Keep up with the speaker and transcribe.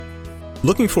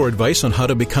Looking for advice on how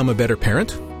to become a better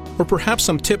parent? Or perhaps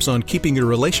some tips on keeping your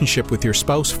relationship with your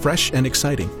spouse fresh and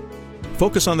exciting?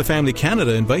 Focus on the Family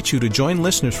Canada invites you to join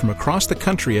listeners from across the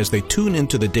country as they tune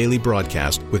into the daily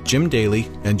broadcast with Jim Daly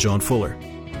and John Fuller.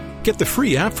 Get the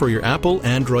free app for your Apple,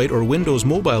 Android, or Windows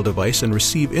mobile device and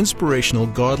receive inspirational,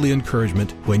 godly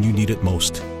encouragement when you need it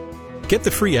most. Get the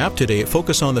free app today at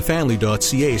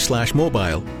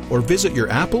focusonthefamily.ca/mobile or visit your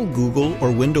Apple, Google,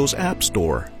 or Windows App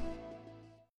Store.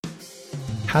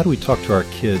 How do we talk to our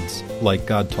kids like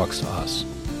God talks to us?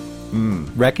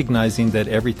 Recognizing that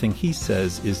everything He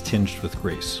says is tinged with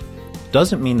grace.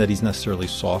 Doesn't mean that He's necessarily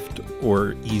soft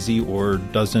or easy or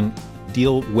doesn't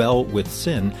deal well with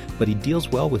sin, but He deals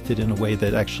well with it in a way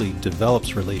that actually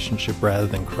develops relationship rather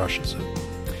than crushes it.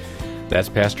 That's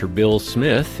Pastor Bill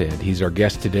Smith, and he's our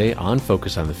guest today on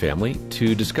Focus on the Family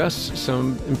to discuss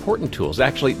some important tools,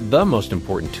 actually the most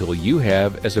important tool you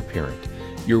have as a parent,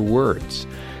 your words.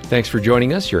 Thanks for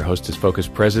joining us. Your host is Focus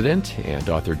President and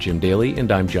author Jim Daly,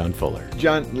 and I'm John Fuller.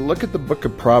 John, look at the book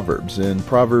of Proverbs. In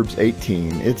Proverbs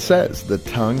 18, it says, the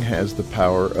tongue has the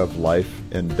power of life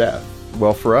and death.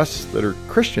 Well, for us that are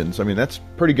Christians, I mean, that's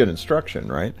pretty good instruction,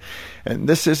 right? And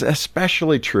this is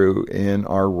especially true in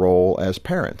our role as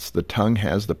parents. The tongue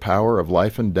has the power of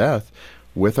life and death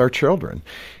with our children.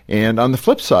 And on the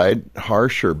flip side,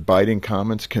 harsh or biting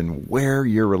comments can wear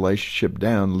your relationship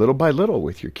down little by little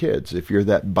with your kids. If you're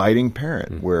that biting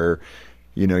parent where,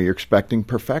 you know, you're expecting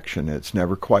perfection, it's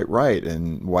never quite right,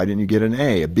 and why didn't you get an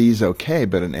A? A B's okay,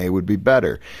 but an A would be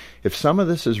better. If some of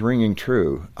this is ringing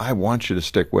true, I want you to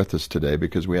stick with us today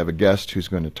because we have a guest who's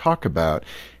going to talk about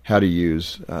how to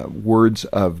use words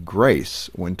of grace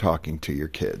when talking to your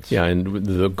kids. Yeah, and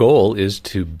the goal is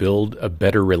to build a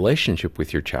better relationship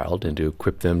with your child and to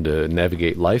equip them to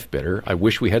navigate life better. I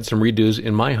wish we had some redos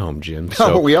in my home, Jim.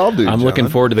 So we all do, I'm John. looking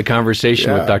forward to the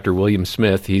conversation with Dr. William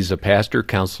Smith. He's a pastor,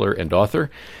 counselor, and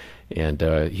author, and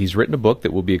he's written a book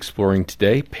that we'll be exploring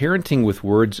today, Parenting with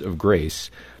Words of Grace,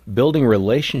 Building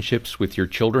Relationships with Your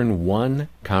Children One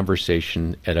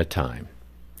Conversation at a Time.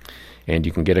 And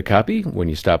you can get a copy when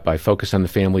you stop by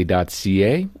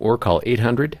focusonthefamily.ca or call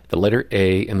 800, the letter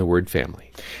A, and the word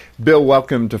family. Bill,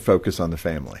 welcome to Focus on the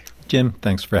Family. Jim,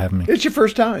 thanks for having me. It's your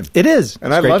first time. It is.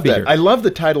 And I love that. I love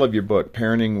the title of your book,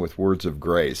 Parenting with Words of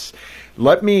Grace.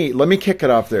 Let me kick it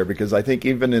off there because I think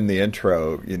even in the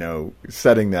intro, you know,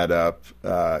 setting that up,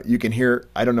 you can hear,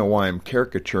 I don't know why I'm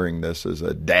caricaturing this as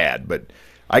a dad, but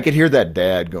I could hear that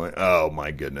dad going, oh,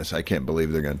 my goodness, I can't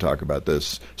believe they're going to talk about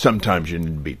this. Sometimes you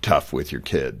need to be tough with your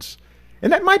kids.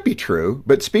 And that might be true,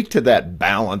 but speak to that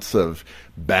balance of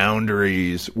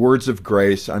boundaries, words of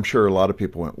grace. I'm sure a lot of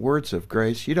people went, words of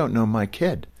grace? You don't know my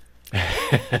kid.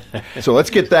 So let's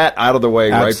get that out of the way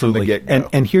right from the get-go.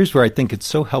 And here's where I think it's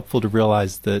so helpful to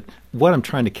realize that what I'm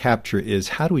trying to capture is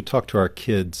how do we talk to our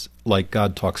kids like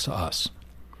God talks to us?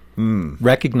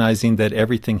 Recognizing that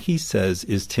everything He says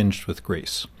is tinged with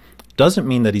grace. Doesn't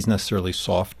mean that He's necessarily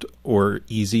soft or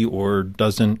easy or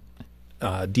doesn't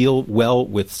deal well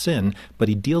with sin, but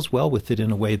He deals well with it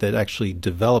in a way that actually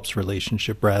develops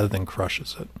relationship rather than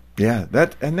crushes it. Yeah,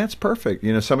 that's perfect.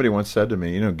 You know, somebody once said to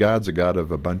me, you know, God's a God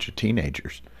of a bunch of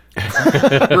teenagers.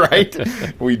 Right?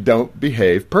 We don't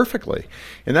behave perfectly.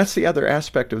 And that's the other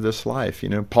aspect of this life. You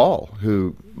know, Paul,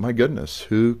 who, my goodness,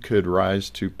 who could rise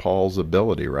to Paul's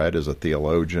ability, right, as a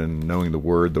theologian, knowing the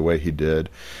Word the way he did.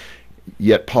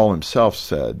 Yet Paul himself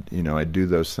said, you know, I do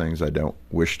those things I don't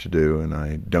wish to do, and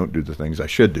I don't do the things I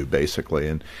should do, basically.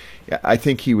 And I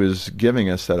think he was giving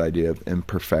us that idea of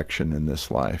imperfection in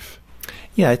this life.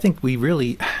 Yeah, I think we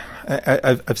really,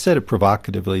 I've said it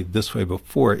provocatively this way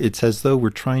before. It's as though we're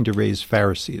trying to raise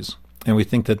Pharisees. And we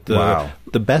think that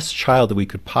the best child that we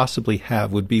could possibly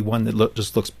have would be one that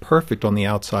just looks perfect on the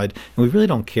outside, and we really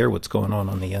don't care what's going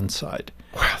on the inside.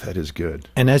 Wow, that is good.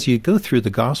 And as you go through the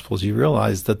Gospels, you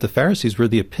realize that the Pharisees were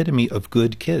the epitome of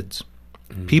good kids.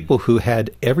 People who had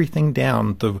everything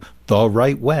down the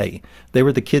right way. They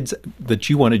were the kids that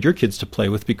you wanted your kids to play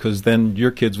with because then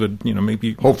your kids would, you know,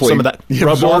 maybe hopefully some of that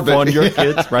rub off on your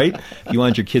kids, right? You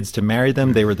wanted your kids to marry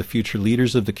them. They were the future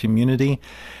leaders of the community.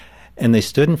 And they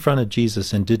stood in front of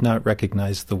Jesus and did not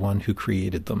recognize the one who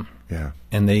created them. Yeah.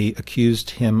 And they accused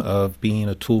him of being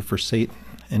a tool for Satan.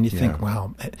 And you think,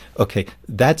 wow, okay,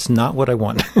 that's not what I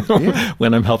want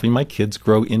when I'm helping my kids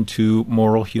grow into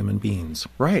moral human beings.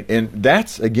 Right. And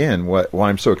that's, again, why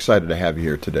I'm so excited to have you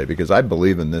here today, because I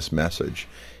believe in this message.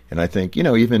 And I think, you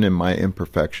know, even in my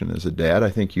imperfection as a dad, I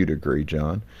think you'd agree,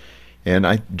 John.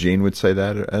 And Jean would say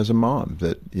that as a mom,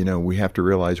 that, you know, we have to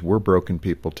realize we're broken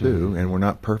people too, and we're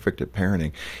not perfect at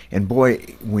parenting. And boy,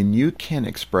 when you can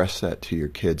express that to your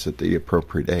kids at the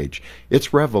appropriate age,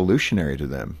 it's revolutionary to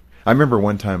them. I remember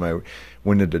one time I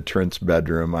went into Trent's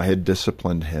bedroom. I had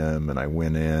disciplined him, and I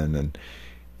went in, and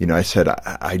I said,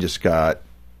 I just got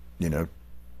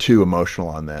too emotional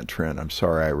on that, Trent. I'm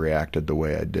sorry I reacted the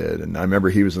way I did. And I remember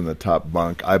he was in the top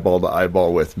bunk, eyeball to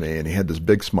eyeball with me, and he had this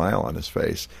big smile on his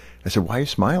face. I said, "Why are you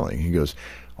smiling?" He goes,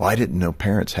 "Well, I didn't know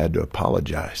parents had to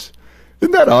apologize."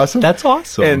 Isn't that awesome? That's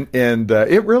awesome. And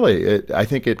it really, I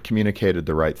think it communicated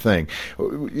the right thing.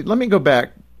 Let me go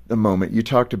back a moment. You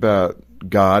talked about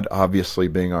God obviously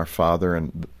being our Father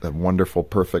and a wonderful,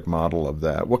 perfect model of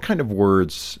that. What kind of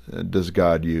words does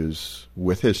God use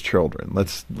with His children?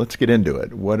 Let's get into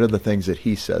it. What are the things that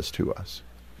He says to us?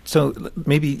 So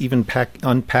maybe even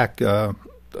unpack a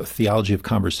theology of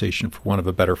conversation, for want of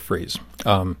a better phrase.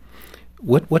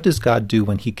 What does God do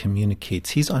when He communicates?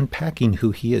 He's unpacking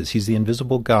who He is. He's the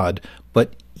invisible God,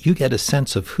 but you get a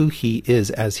sense of who He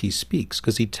is as He speaks,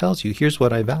 because He tells you, here's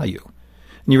what I value.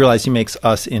 And you realize He makes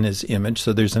us in His image,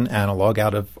 so there's an analog.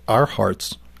 Out of our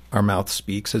hearts, our mouth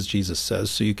speaks, as Jesus says,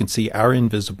 so you can see our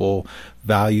invisible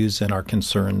values and our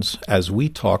concerns as we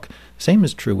talk. Same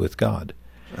is true with God.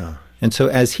 And so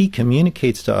as He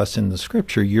communicates to us in the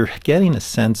Scripture, you're getting a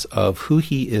sense of who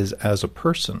He is as a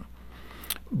person.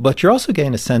 But you're also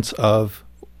getting a sense of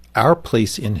our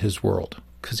place in His world,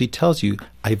 because He tells you,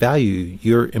 I value you,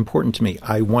 you're important to me,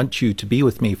 I want you to be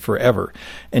with me forever.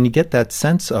 And you get that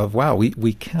sense of, wow,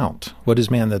 we count. What is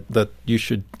man that you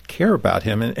should care about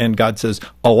him? And God says,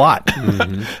 a lot.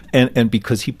 Mm-hmm. and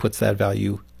because He puts that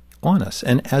value on us.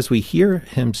 And as we hear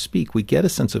Him speak, we get a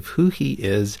sense of who He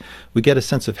is, we get a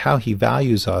sense of how He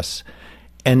values us.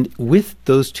 And with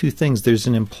those two things, there's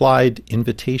an implied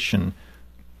invitation.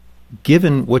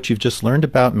 Given what you've just learned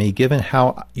about me, given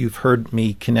how you've heard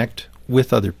me connect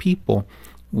with other people,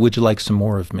 would you like some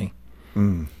more of me?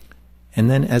 And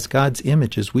then as God's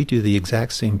images, we do the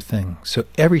exact same thing. So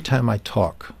every time I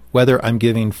talk, whether I'm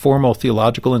giving formal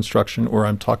theological instruction or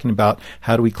I'm talking about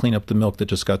how do we clean up the milk that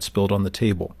just got spilled on the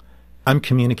table, I'm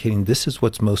communicating this is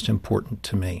what's most important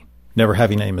to me. Never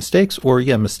having any mistakes, or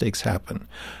mistakes happen.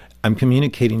 I'm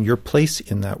communicating your place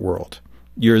in that world.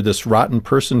 You're this rotten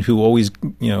person who always,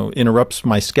 interrupts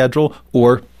my schedule,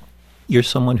 or you're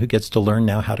someone who gets to learn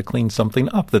now how to clean something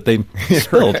up that they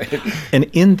spilled. Right. And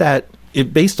in that,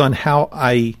 based on how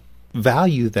I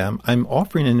value them, I'm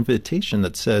offering an invitation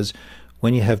that says,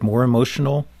 when you have more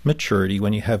emotional maturity,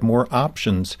 when you have more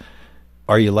options,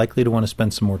 are you likely to want to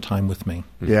spend some more time with me?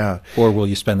 Yeah. Or will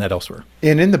you spend that elsewhere?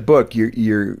 And in the book,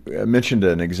 you mentioned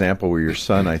an example where your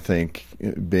son, I think,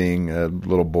 being a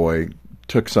little boy,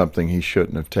 took something he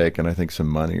shouldn't have taken, I think some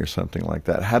money or something like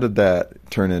that. How did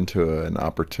that turn into an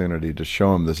opportunity to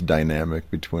show him this dynamic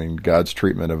between God's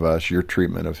treatment of us, your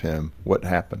treatment of him? What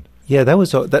happened? Yeah, that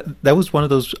was one of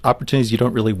those opportunities you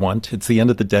don't really want. It's the end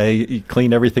of the day, you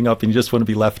clean everything up, and you just want to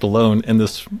be left alone. And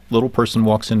this little person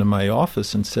walks into my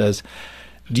office and says,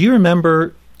 do you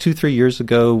remember 2-3 years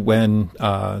ago when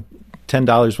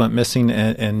 $10 went missing,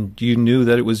 and you knew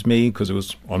that it was me because it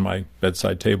was on my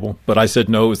bedside table, but I said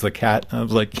no, it was the cat. I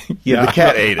was like, yeah, the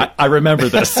cat ate it. I remember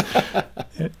this.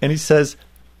 And he says,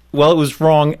 well, it was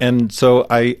wrong, and so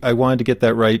I wanted to get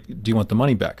that right. Do you want the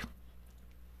money back?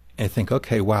 And I think,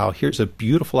 okay, wow, here's a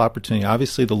beautiful opportunity.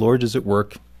 Obviously, the Lord is at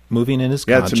work, moving in His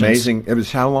conscience. Yeah, it's amazing. It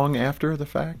was how long after the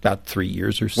fact? About 3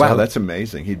 years or so. Wow, that's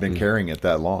amazing. He'd been carrying it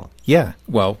that long. Yeah.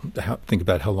 Well, think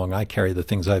about how long I carry the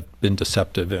things I've been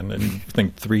deceptive in, and I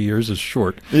think 3 years is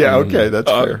short. Yeah, okay, that's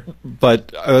fair.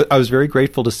 But I was very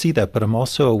grateful to see that, but I'm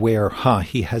also aware,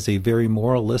 he has a very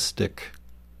moralistic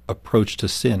approach to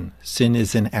sin. Sin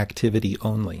is an activity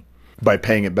only. By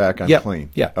paying it back, I'm clean.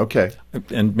 Yeah. Okay.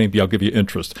 And maybe I'll give you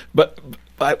interest. But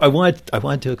I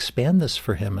wanted to expand this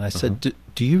for him, and I said,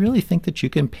 do you really think that you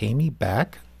can pay me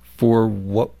back for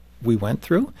what we went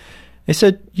through? He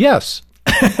said, yes.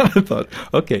 I thought,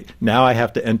 okay, now I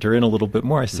have to enter in a little bit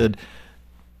more. I said,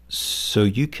 so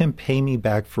you can pay me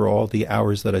back for all the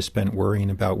hours that I spent worrying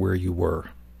about where you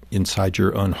were inside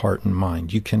your own heart and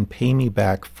mind. You can pay me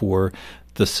back for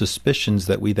the suspicions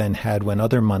that we then had when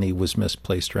other money was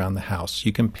misplaced around the house.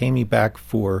 You can pay me back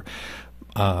for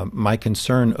my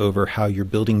concern over how you're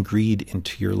building greed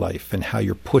into your life and how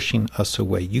you're pushing us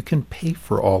away. You can pay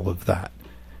for all of that.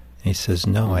 And he says,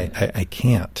 no, I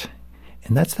can't.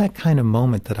 And that's that kind of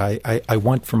moment that I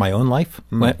want for my own life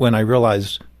when I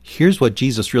realize here's what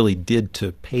Jesus really did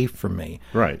to pay for me.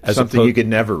 Right, something you could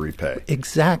never repay.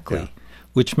 Exactly. Yeah.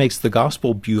 Which makes the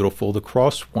gospel beautiful, the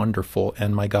cross wonderful,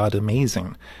 and my God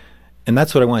amazing. And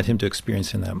that's what I wanted him to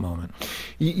experience in that moment.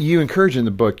 You encourage in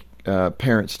the book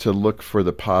parents to look for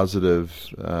the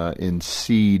positive in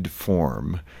seed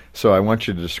form. So I want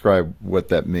you to describe what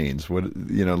that means.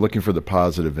 Looking for the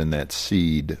positive in that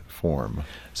seed form.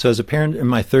 So as a parent in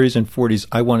my 30s and 40s,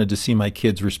 I wanted to see my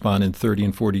kids respond in 30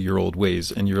 and 40-year-old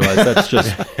ways, and you realize that's just...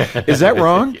 Is that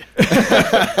wrong?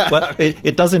 Well,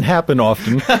 it doesn't happen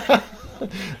often.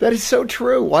 That is so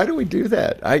true. Why do we do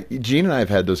that? Jean and I have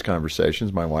had those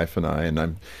conversations, my wife and I, and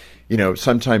I'm,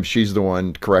 sometimes she's the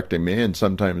one correcting me and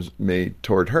sometimes me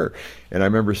toward her. And I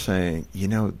remember saying,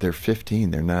 they're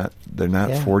 15. They're not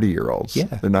 40-year-olds. Yeah.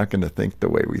 They're not going to think the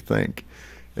way we think.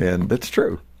 And that's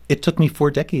true. It took me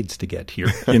 4 decades to get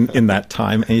here in that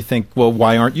time. And you think, well,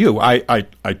 why aren't you? I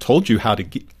told you how to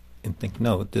get, and think,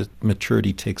 no, the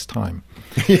maturity takes time.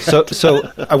 Yeah.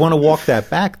 So I want to walk that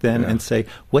back then and say,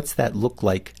 what's that look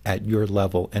like at your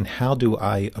level? And how do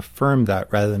I affirm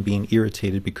that rather than being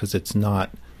irritated because it's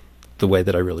not the way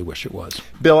that I really wish it was?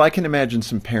 Bill, I can imagine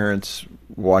some parents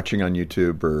watching on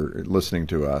YouTube or listening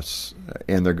to us,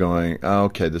 and they're going, oh,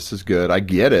 okay, this is good. I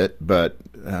get it, but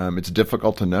it's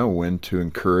difficult to know when to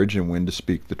encourage and when to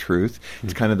speak the truth.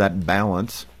 It's kind of that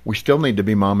balance. We still need to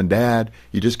be mom and dad.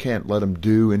 You just can't let them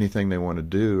do anything they want to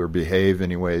do or behave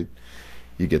any way.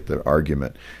 You get the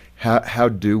argument. How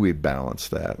do we balance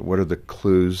that? What are the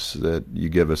clues that you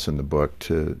give us in the book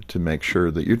to make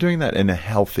sure that you're doing that in a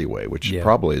healthy way, which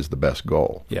probably is the best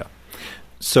goal? Yeah.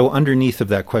 So underneath of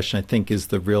that question, I think, is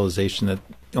the realization that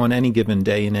on any given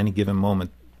day, in any given moment,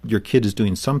 your kid is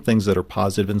doing some things that are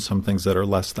positive and some things that are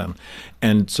less than.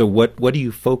 And so what do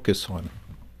you focus on?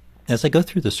 As I go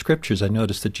through the scriptures, I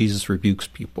notice that Jesus rebukes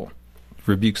people. He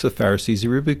rebukes the Pharisees. He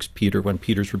rebukes Peter when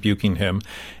Peter's rebuking him.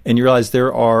 And you realize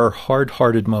there are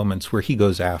hard-hearted moments where he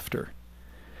goes after.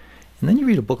 And then you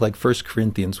read a book like 1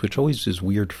 Corinthians, which always is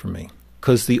weird for me,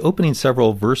 because the opening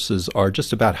several verses are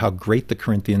just about how great the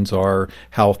Corinthians are,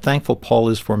 how thankful Paul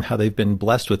is for them, how they've been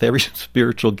blessed with every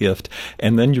spiritual gift.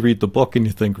 And then you read the book and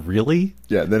you think, really?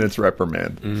 Yeah, then it's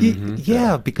reprimand.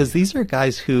 Yeah, because these are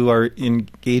guys who are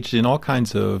engaged in all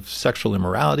kinds of sexual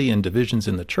immorality and divisions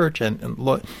in the church. And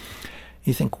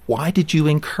you think, why did you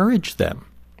encourage them?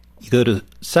 You go to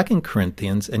 2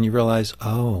 Corinthians and you realize,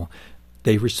 oh,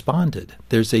 they responded.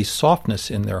 There's a softness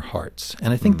in their hearts.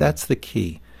 And I think that's the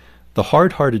key. The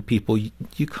hard-hearted people,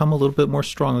 you come a little bit more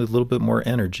strongly, a little bit more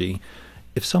energy.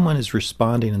 If someone is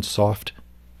responding and soft,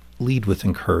 lead with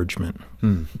encouragement.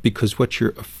 Because what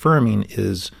you're affirming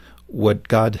is what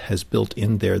God has built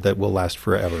in there that will last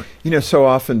forever. So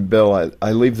often, Bill,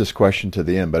 I leave this question to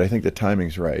the end, but I think the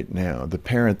timing's right now. The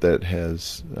parent that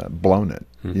has blown it,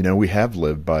 we have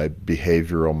lived by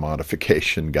behavioral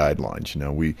modification guidelines.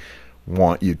 We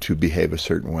want you to behave a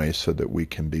certain way so that we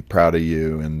can be proud of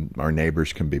you and our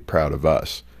neighbors can be proud of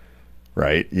us,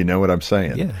 right? You know what I'm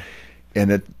saying? Yeah.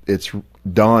 And it's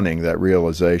dawning, that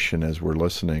realization as we're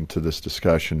listening to this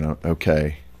discussion,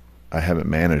 okay, I haven't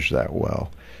managed that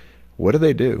well. What do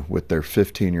they do with their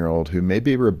 15-year-old who may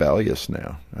be rebellious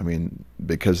now? I mean,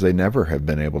 because they never have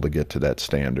been able to get to that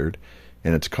standard,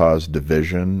 and it's caused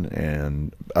division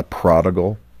and a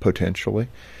prodigal, potentially.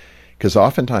 Because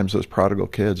oftentimes those prodigal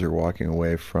kids are walking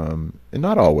away from, and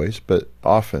not always, but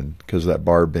often, because that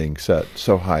bar being set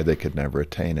so high they could never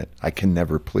attain it. I can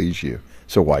never please you,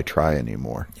 so why try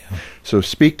anymore? Yeah. So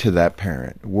speak to that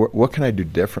parent. What can I do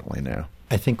differently now?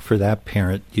 I think for that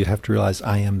parent, you have to realize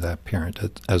I am that parent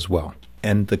as well.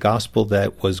 And the gospel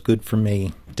that was good for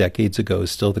me decades ago is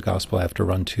still the gospel I have to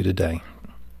run to today.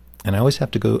 And I always have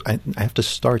to go, I have to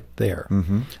start there.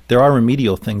 There are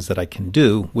remedial things that I can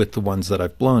do with the ones that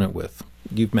I've blown it with.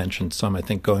 You've mentioned some, I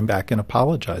think, going back and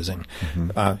apologizing.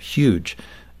 Huge.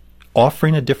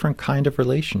 Offering a different kind of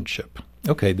relationship.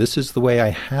 Okay, this is the way I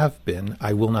have been.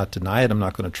 I will not deny it. I'm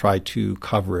not going to try to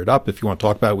cover it up. If you want to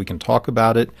talk about it, we can talk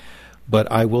about it.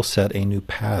 But I will set a new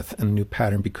path and a new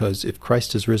pattern, because if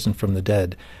Christ has risen from the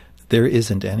dead, there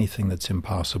isn't anything that's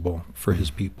impossible for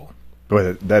his people.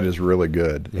 Boy, that is really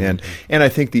good. And I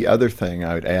think the other thing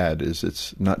I would add is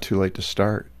it's not too late to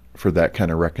start for that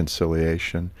kind of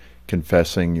reconciliation,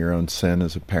 confessing your own sin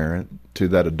as a parent to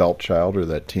that adult child or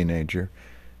that teenager,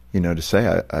 to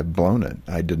say, I've blown it.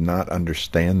 I did not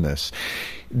understand this.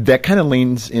 That kind of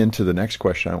leans into the next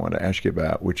question I want to ask you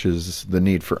about, which is the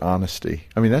need for honesty.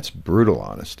 I mean, that's brutal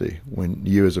honesty when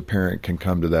you as a parent can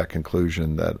come to that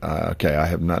conclusion that, okay, I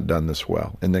have not done this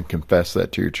well, and then confess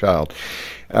that to your child.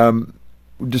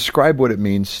 Describe what it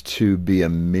means to be a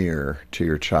mirror to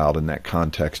your child in that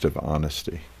context of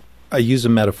honesty. I use a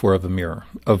metaphor of a mirror,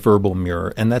 a verbal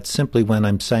mirror, and that's simply when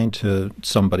I'm saying to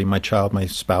somebody, my child, my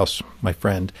spouse, my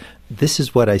friend, this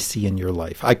is what I see in your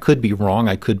life. I could be wrong,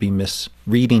 I could be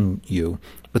misreading you,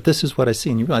 but this is what I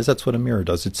see. And you realize that's what a mirror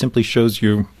does. It simply shows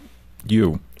you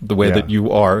you, the way that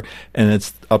you are, and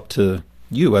it's up to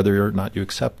you whether or not you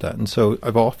accept that. And so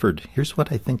I've offered, here's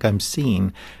what I think I'm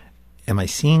seeing. Am I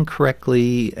seeing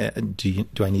correctly?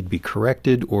 Do I need to be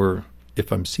corrected? Or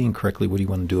if I'm seeing correctly, what do you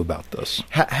want to do about this?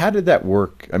 How did that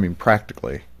work, I mean,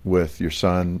 practically with your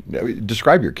son?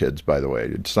 Describe your kids, by the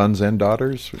way, sons and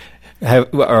daughters?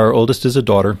 Our oldest is a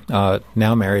daughter,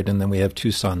 now married, and then we have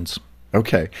 2 sons.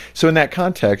 Okay. So in that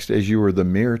context, as you were the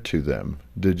mirror to them,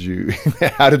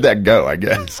 how did that go, I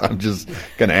guess? I'm just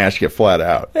going to ask you flat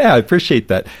out. Yeah, I appreciate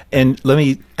that. And let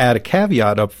me add a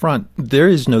caveat up front. There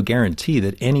is no guarantee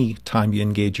that any time you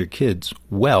engage your kids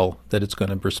well, that it's going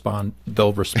to respond,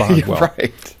 they'll respond well.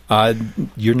 Right.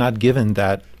 You're not given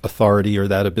that authority or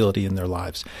that ability in their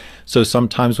lives. So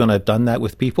sometimes when I've done that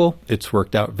with people, it's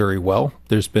worked out very well.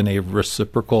 There's been a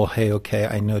reciprocal, hey, okay,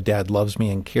 I know Dad loves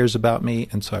me and cares about me,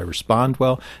 and so I respond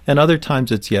well. And other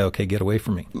times it's, yeah, okay, get away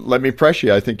from me. Let me press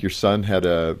you. I think your son had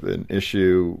an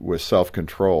issue with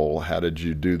self-control. How did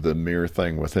you do the mirror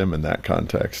thing with him in that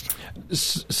context?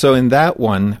 So in that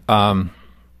one,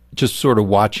 just sort of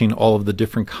watching all of the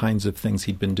different kinds of things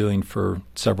he'd been doing for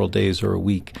several days or a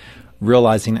week,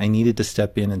 realizing I needed to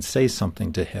step in and say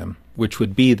something to him, which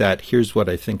would be that, here's what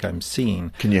I think I'm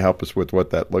seeing. Can you help us with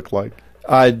what that looked like?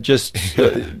 Just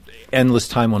endless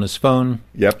time on his phone.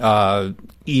 Yep.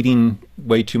 Eating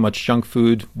way too much junk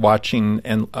food, watching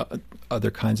and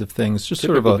other kinds of things. Just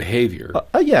typical sort of behavior.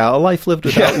 A life lived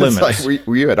without limits. Like,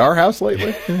 were you at our house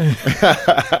lately?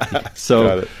 So,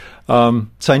 Got it.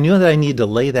 So I knew that I needed to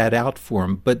lay that out for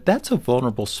him, but that's a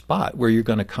vulnerable spot where you're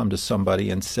going to come to somebody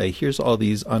and say, here's all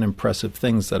these unimpressive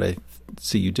things that I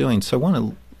see you doing. So I want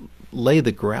to lay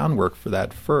the groundwork for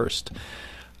that first.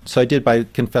 So I did by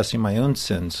confessing my own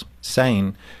sins,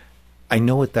 saying, I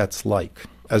know what that's like.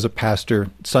 As a pastor,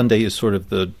 Sunday is sort of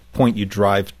the point you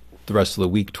drive the rest of the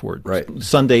week toward. Right.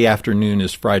 Sunday afternoon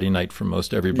is Friday night for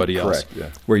most everybody else. Correct,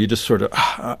 yeah. Where you just sort of,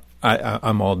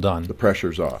 I'm all done. The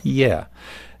pressure's off. Yeah.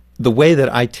 The way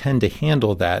that I tend to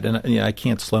handle that, and I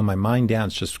can't slow my mind down,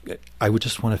 it's just, I would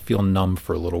just want to feel numb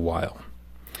for a little while.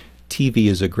 TV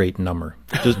is a great number.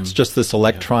 It's just this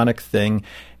electronic thing.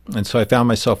 And so I found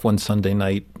myself one Sunday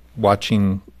night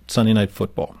watching Sunday Night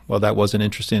Football. Well, that wasn't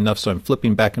interesting enough, so I'm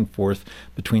flipping back and forth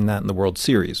between that and the World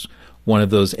Series. One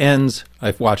of those ends,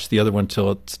 I've watched the other one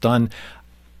till it's done.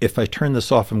 If I turn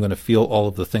this off, I'm going to feel all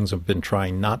of the things I've been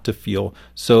trying not to feel.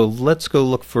 So let's go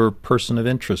look for Person of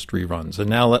Interest reruns. And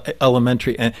now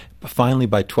Elementary, and finally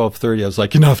by 12:30, I was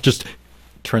like, enough, just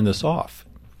turn this off.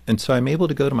 And so I'm able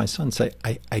to go to my son and say,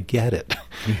 I get it.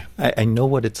 I know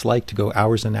what it's like to go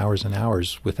hours and hours and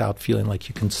hours without feeling like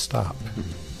you can stop.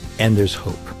 And there's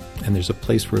hope. And there's a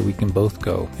place where we can both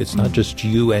go. It's not just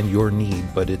you and your need,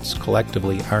 but it's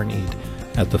collectively our need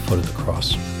at the foot of the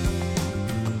cross.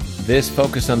 This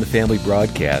Focus on the Family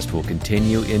broadcast will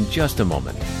continue in just a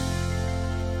moment.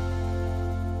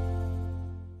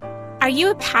 Are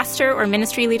you a pastor or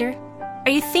ministry leader?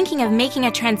 Are you thinking of making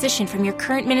a transition from your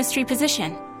current ministry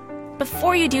position?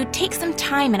 Before you do, take some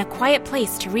time in a quiet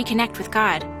place to reconnect with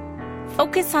God.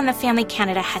 Focus on the Family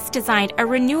Canada has designed a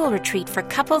renewal retreat for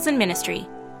couples in ministry.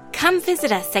 Come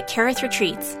visit us at Kerith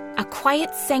Retreats, a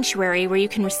quiet sanctuary where you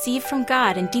can receive from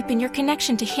God and deepen your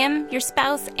connection to Him, your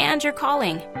spouse, and your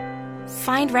calling.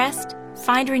 Find rest,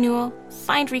 find renewal,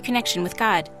 find reconnection with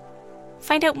God.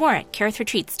 Find out more at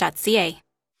kerithretreats.ca.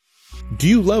 Do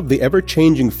you love the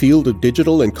ever-changing field of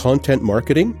digital and content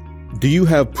marketing? Do you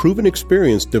have proven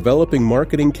experience developing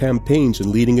marketing campaigns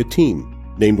and leading a team?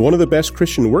 Named one of the best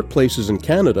Christian workplaces in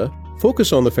Canada,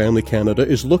 Focus on the Family Canada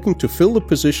is looking to fill the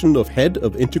position of Head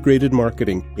of Integrated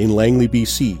Marketing in Langley,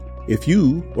 BC. If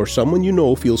you or someone you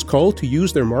know feels called to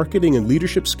use their marketing and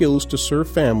leadership skills to serve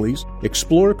families,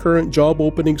 explore current job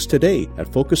openings today at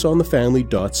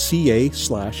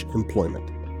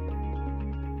focusonthefamily.ca/employment.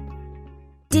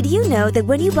 Did you know that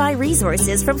when you buy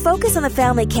resources from Focus on the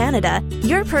Family Canada,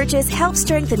 your purchase helps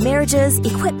strengthen marriages,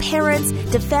 equip parents,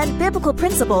 defend biblical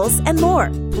principles, and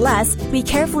more? Plus, we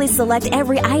carefully select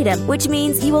every item, which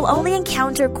means you will only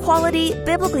encounter quality,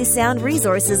 biblically sound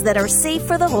resources that are safe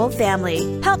for the whole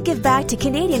family. Help give back to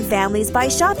Canadian families by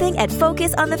shopping at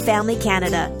Focus on the Family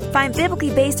Canada. Find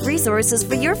biblically based resources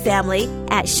for your family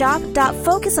at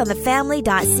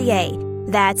shop.focusonthefamily.ca.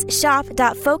 That's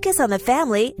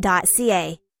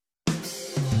shop.focusonthefamily.ca.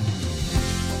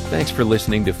 Thanks for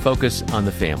listening to Focus on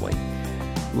the Family.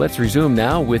 Let's resume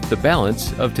now with the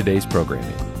balance of today's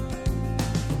programming.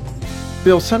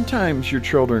 Bill, sometimes your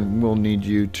children will need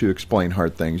you to explain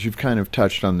hard things. You've kind of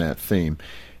touched on that theme.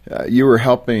 You were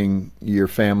helping your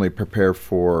family prepare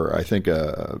for, I think,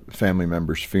 a family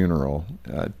member's funeral.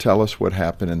 Tell us what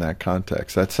happened in that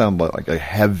context. That sounded like a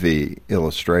heavy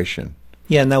illustration.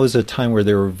 Yeah, and that was a time where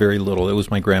they were very little. It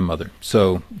was my grandmother.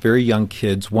 So very young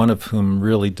kids, one of whom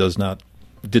really did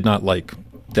not like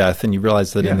death. And you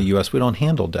realize that in the U.S. we don't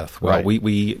handle death well. Right.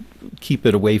 We keep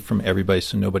it away from everybody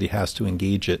so nobody has to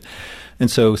engage it.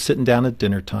 And so sitting down at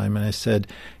dinner time, and I said,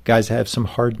 guys, I have some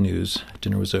hard news.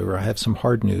 Dinner was over. I have some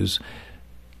hard news.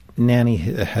 Nanny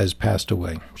has passed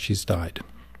away. She's died.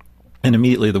 And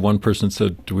immediately the one person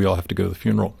said, do we all have to go to the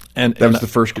funeral? And that was the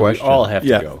first question. We all have to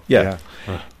go. Yeah.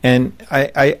 And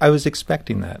I was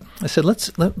expecting that. I said,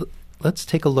 let's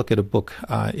take a look at a book,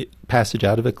 passage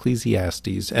out of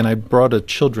Ecclesiastes. And I brought a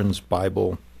children's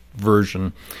Bible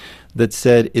version that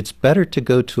said, it's better to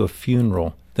go to a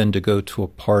funeral than to go to a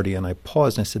party. And I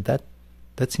paused and I said,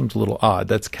 that seems a little odd.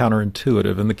 That's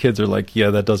counterintuitive. And the kids are like, yeah,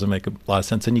 that doesn't make a lot of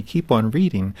sense. And you keep on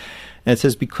reading. And it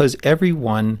says, because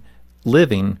everyone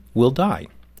living will die.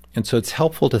 And so it's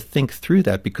helpful to think through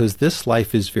that because this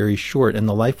life is very short and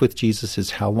the life with Jesus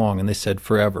is how long? And they said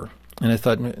forever. And I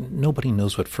thought, nobody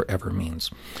knows what forever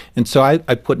means. And so I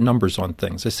put numbers on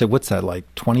things. I said, what's that, like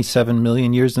 27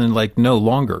 million years? And they're like, no,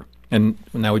 longer. And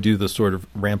now we do the sort of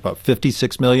ramp up,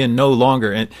 56 million, no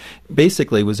longer. And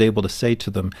basically was able to say to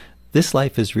them, this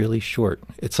life is really short.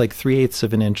 It's like 3/8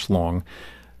 of an inch long.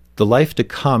 The life to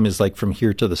come is like from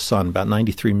here to the sun, about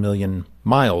 93 million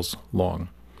miles long.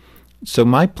 So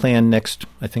my plan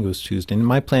I think it was Tuesday, and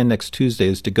my plan next Tuesday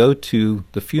is to go to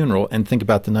the funeral and think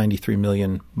about the 93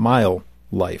 million mile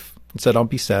life. I said, I'll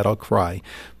be sad, I'll cry,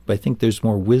 but I think there's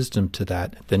more wisdom to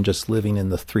that than just living in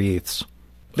the 3/8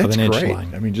 of an inch great.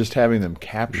 line. I mean, just having them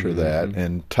capture that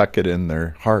and tuck it in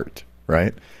their heart,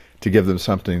 right? To give them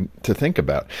something to think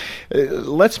about.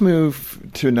 Let's move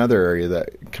to another area,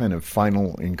 that kind of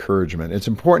final encouragement. It's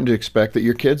important to expect that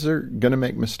your kids are going to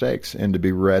make mistakes and to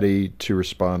be ready to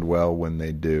respond well when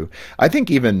they do. I think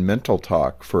even mental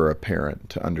talk for a parent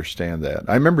to understand that.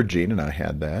 I remember Gene and I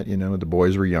had that. You know, the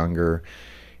boys were younger,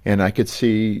 and I could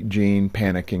see Gene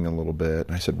panicking a little bit.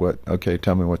 I said, "What? Okay,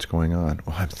 tell me what's going on."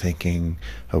 Well, I'm thinking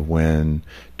of when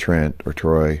Trent or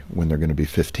Troy, when they're going to be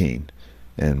 15.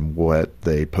 And what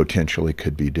they potentially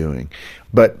could be doing.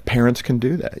 But parents can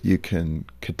do that. You can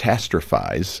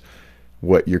catastrophize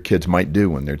what your kids might do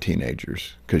when they're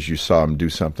teenagers because you saw them do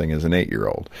something as an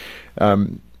 8-year-old.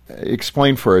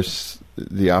 Explain for us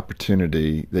the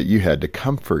opportunity that you had to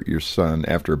comfort your son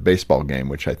after a baseball game,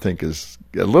 which I think is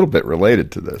a little bit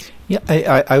related to this.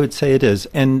 Yeah, I would say it is.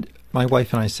 And my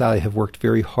wife and I, Sally, have worked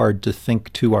very hard to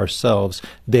think to ourselves,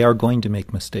 they are going to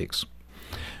make mistakes.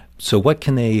 So what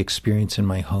can they experience in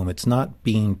my home? It's not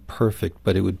being perfect,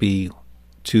 but it would be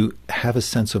to have a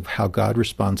sense of how God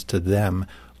responds to them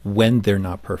when they're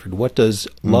not perfect. What does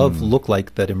love look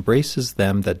like that embraces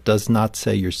them, that does not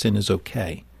say your sin is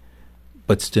okay,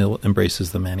 but still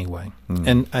embraces them anyway?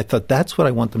 And I thought that's what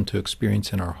I want them to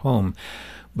experience in our home.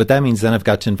 But that means then I've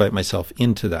got to invite myself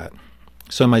into that.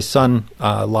 So my son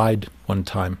lied one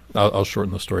time. I'll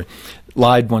shorten the story.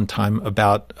 Lied one time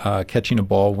about catching a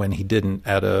ball when he didn't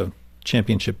at a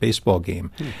championship baseball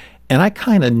game. And I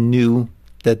kind of knew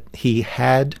that he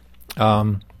had,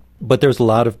 but there's a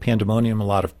lot of pandemonium, a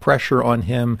lot of pressure on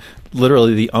him.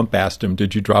 Literally, the ump asked him,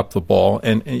 "Did you drop the ball?"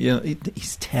 And you know,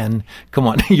 he's 10. Come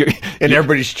on. And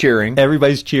everybody's cheering.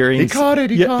 Everybody's cheering. He caught it.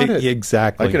 He caught it.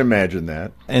 Exactly. I can imagine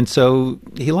that. And so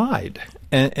he lied.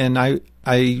 And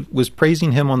I was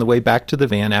praising him on the way back to the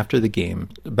van after the game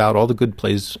about all the good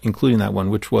plays, including that one,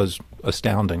 which was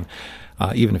astounding,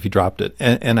 even if he dropped it.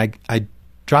 And I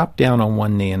dropped down on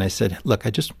one knee and I said, "Look, I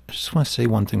just want to say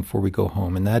one thing before we go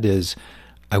home, and that is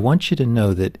I want you to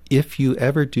know that if you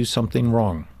ever do something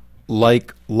wrong,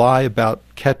 like lie about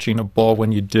catching a ball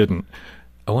when you didn't,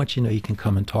 I want you to know you can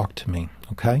come and talk to me,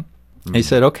 okay?" And he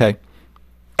said, "Okay."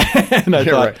 And I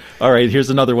thought, all right, here's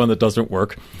another one that doesn't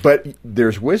work. But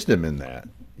there's wisdom in that.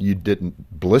 You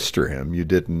didn't blister him. You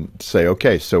didn't say,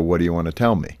 "Okay, so what do you want to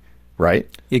tell me?" Right?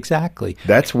 Exactly.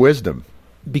 That's wisdom.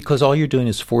 Because all you're doing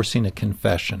is forcing a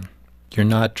confession. You're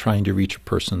not trying to reach a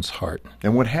person's heart.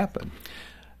 And what happened?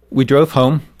 We drove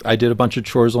home. I did a bunch of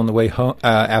chores on the way home.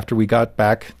 After we got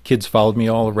back, kids followed me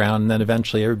all around, and then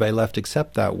eventually everybody left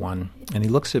except that one. And he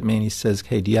looks at me and he says,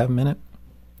 "Hey, do you have a minute?"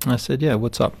 And I said, "Yeah,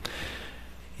 what's up?"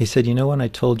 He said, "You know, when I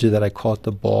told you that I caught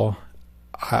the ball,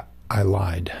 I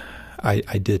lied. I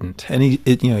didn't." And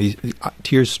he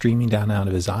tears streaming down out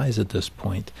of his eyes at this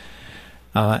point.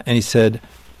 And he said,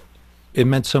 "It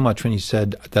meant so much when you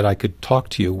said that I could talk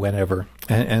to you whenever."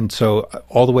 And so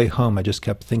all the way home, I just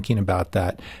kept thinking about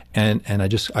that, and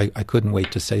I couldn't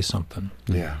wait to say something.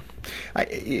 Yeah.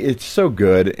 It's so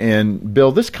good. And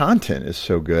Bill, this content is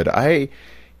so good. I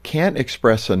can't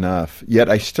express enough, yet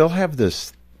I still have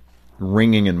this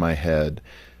ringing in my head.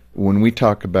 When we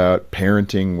talk about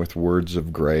parenting with words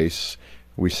of grace,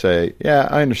 we say, yeah,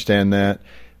 I understand that,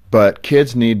 but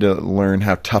kids need to learn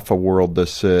how tough a world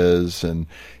this is. And,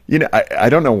 I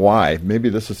don't know why. Maybe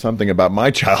this is something about my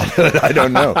childhood. I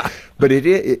don't know. But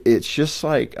it's just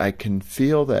like I can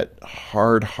feel that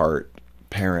hard heart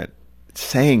parent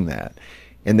saying that.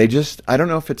 And I don't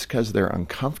know if it's because they're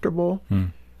uncomfortable.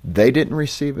 They didn't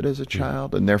receive it as a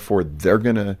child, and therefore they're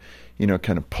going to,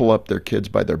 kind of pull up their kids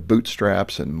by their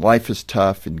bootstraps, and life is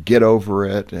tough, and get over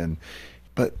it.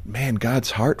 But man,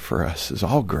 God's heart for us is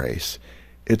all grace.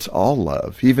 It's all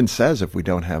love. He even says if we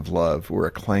don't have love, we're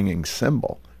a clanging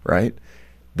cymbal, right?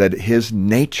 That his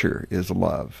nature is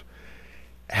love.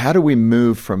 How do we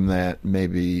move from that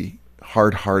maybe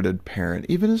hard-hearted parent,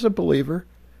 even as a believer,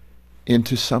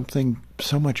 into something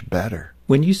so much better?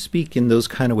 When you speak in those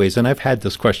kind of ways, and I've had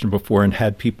this question before and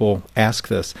had people ask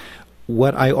this,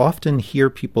 what I often hear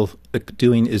people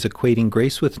doing is equating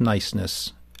grace with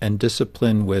niceness and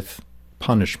discipline with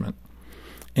punishment.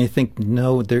 And I think,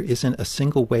 no, there isn't a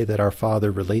single way that our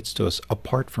Father relates to us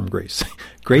apart from grace.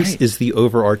 Grace is the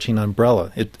overarching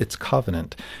umbrella. It's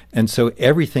covenant. And so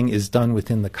everything is done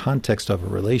within the context of a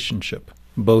relationship,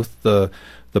 both the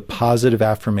positive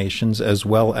affirmations as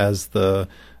well as the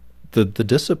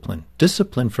discipline.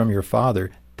 Discipline from your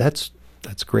Father, that's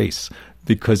grace,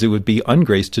 because it would be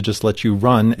ungrace to just let you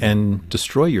run and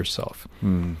destroy yourself.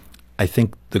 I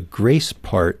think the grace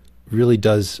part really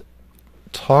does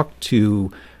talk to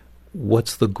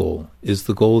what's the goal. Is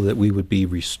the goal that we would be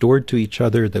restored to each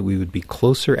other, that we would be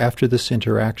closer after this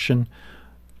interaction?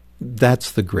 That's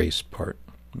the grace part.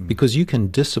 Because you can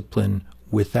discipline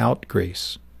without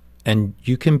grace. And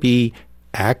you can be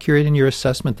accurate in your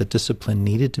assessment that discipline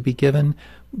needed to be given,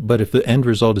 but if the end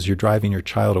result is you're driving your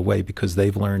child away because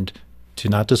they've learned to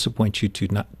not disappoint you, to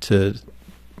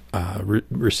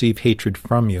receive hatred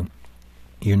from you,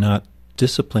 you're not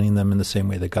disciplining them in the same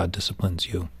way that God disciplines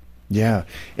you. Yeah,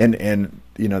 and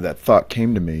that thought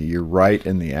came to me. You're right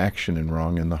in the action and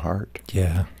wrong in the heart.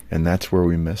 Yeah. And that's where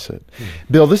we miss it.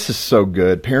 Bill, this is so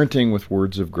good. Parenting with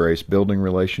words of grace, building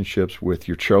relationships with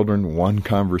your children, one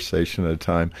conversation at a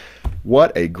time.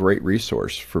 What a great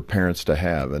resource for parents to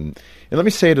have. And let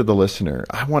me say to the listener,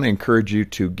 I want to encourage you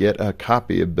to get a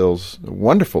copy of Bill's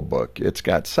wonderful book. It's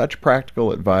got such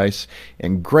practical advice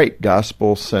and great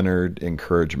gospel-centered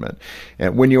encouragement.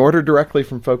 And when you order directly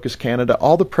from Focus Canada,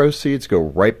 all the proceeds go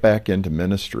right back into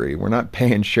ministry. We're not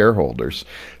paying shareholders.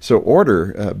 So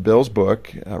order Bill's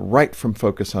book right from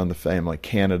Focus on the Family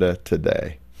Canada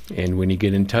today. And when you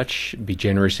get in touch, be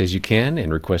generous as you can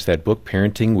and request that book,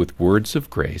 Parenting with Words of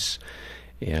Grace.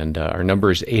 And our number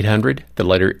is 800, the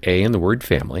letter A and the word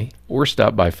family, or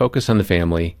stop by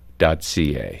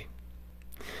focusonthefamily.ca.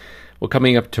 Well,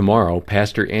 coming up tomorrow,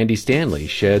 Pastor Andy Stanley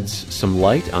sheds some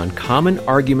light on common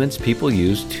arguments people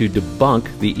use to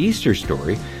debunk the Easter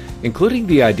story, including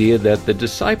the idea that the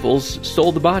disciples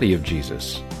stole the body of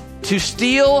Jesus. To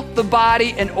steal the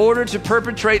body in order to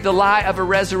perpetrate the lie of a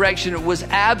resurrection was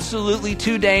absolutely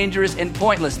too dangerous and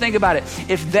pointless. Think about it.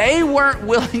 If they weren't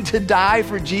willing to die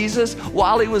for Jesus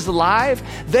while he was alive,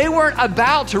 they weren't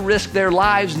about to risk their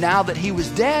lives now that he was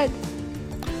dead.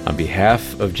 On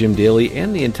behalf of Jim Daly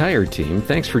and the entire team,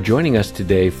 thanks for joining us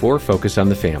today for Focus on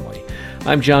the Family.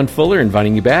 I'm John Fuller,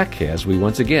 inviting you back as we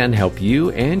once again help you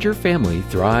and your family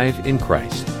thrive in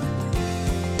Christ.